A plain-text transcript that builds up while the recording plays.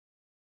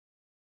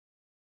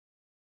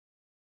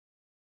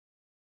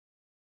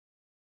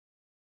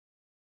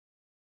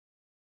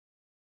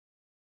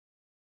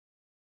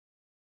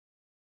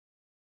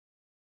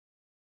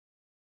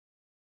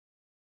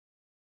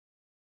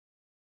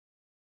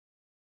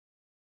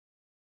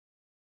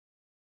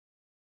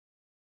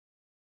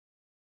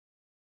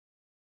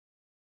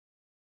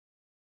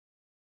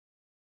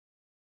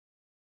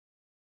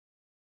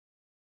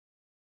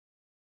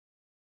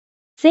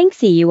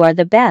Cynxie, you are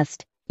the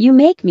best. You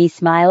make me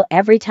smile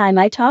every time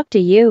I talk to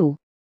you.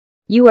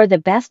 You are the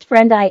best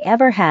friend I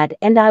ever had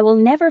and I will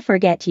never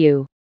forget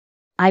you.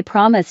 I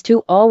promise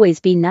to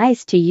always be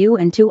nice to you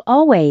and to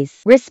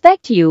always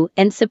respect you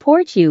and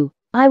support you.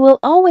 I will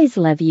always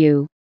love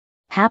you.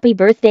 Happy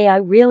birthday. I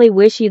really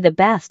wish you the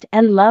best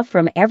and love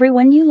from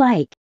everyone you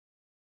like.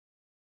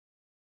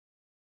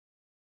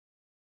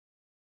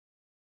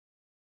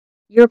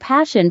 Your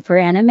passion for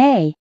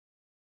anime.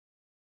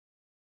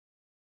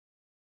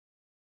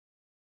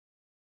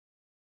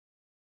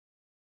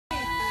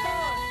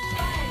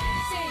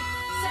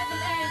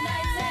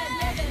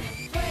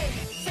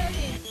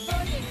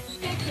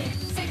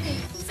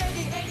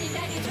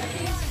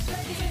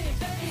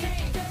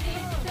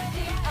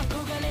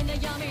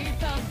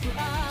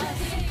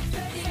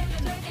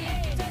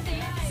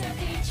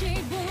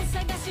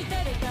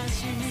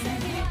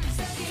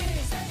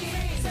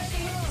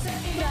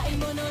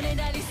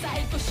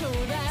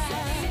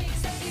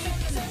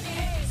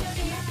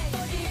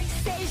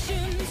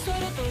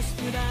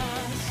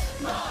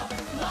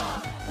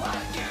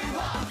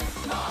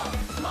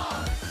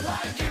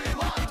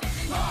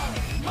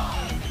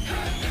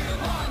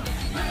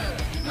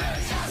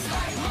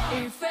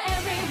 If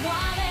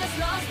everyone is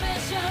lost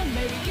mission,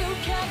 maybe you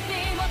can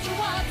be what you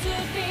want to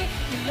be.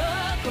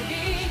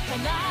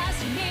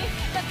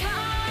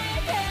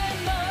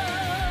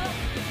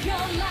 If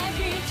your life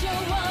is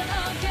your one,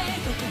 okay.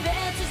 特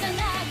別じゃ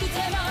なくて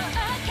も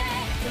okay.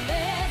 それ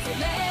ぞ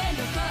れの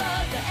答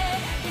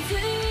え見つ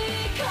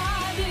か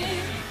る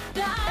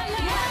誰。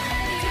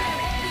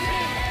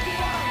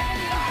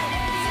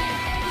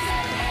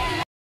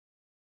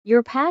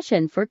Your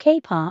passion for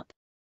K-pop.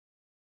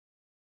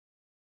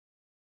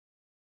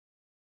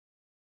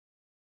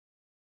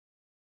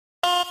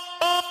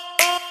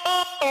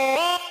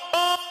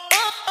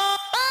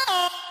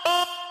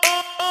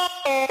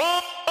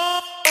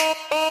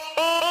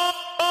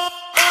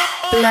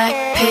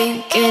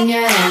 Blackpink in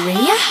your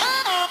area.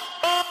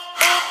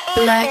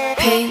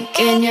 Blackpink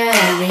in your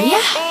area.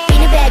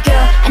 Being a bad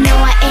girl, I know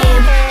I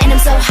am. And I'm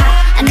so hot,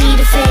 I need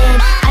a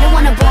fan. I don't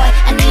want a boy,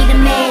 I need a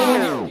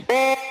man.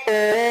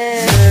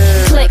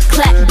 Click,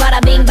 clack,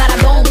 bada bing, bada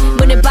boom.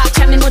 문을 박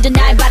차면 모든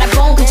날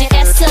바라본 굳이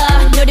애써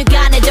노력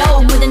안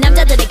해도 모든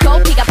남자들의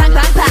코피가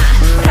팡팡팡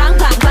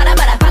팡팡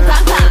바라바라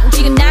팡팡팡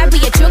지금 날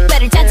위해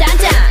축배를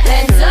짠짠짠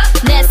Hands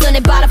up 내 손에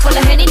바라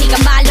follow 해니 네가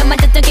말로만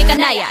듣던 걔가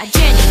나야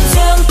Jenny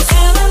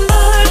춤추는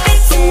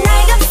불빛이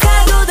날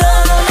감싸고도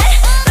놀래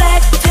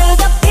Black to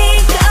the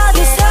pink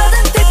어디서든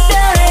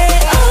특별해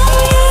Oh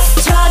yes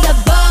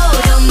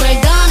쳐다보던 we're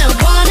gonna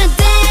wanna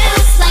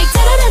dance Like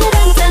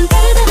따라라란딴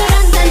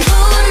따라라란딴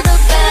부르도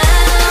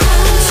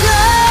bounce 좋아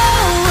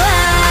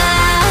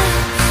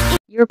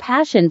Your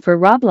passion for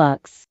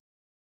Roblox.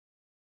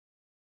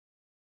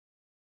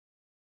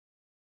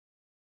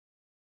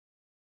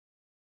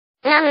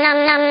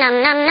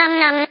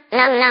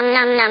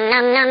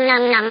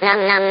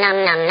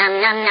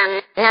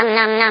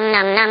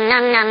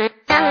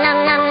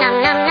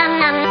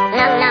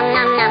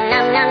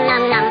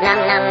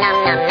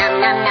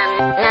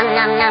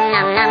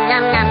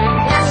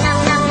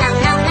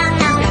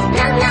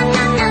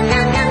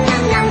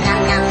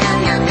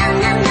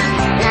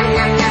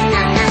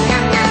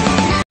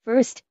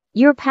 First,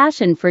 your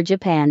passion for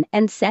Japan,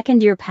 and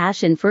second, your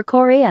passion for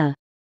Korea.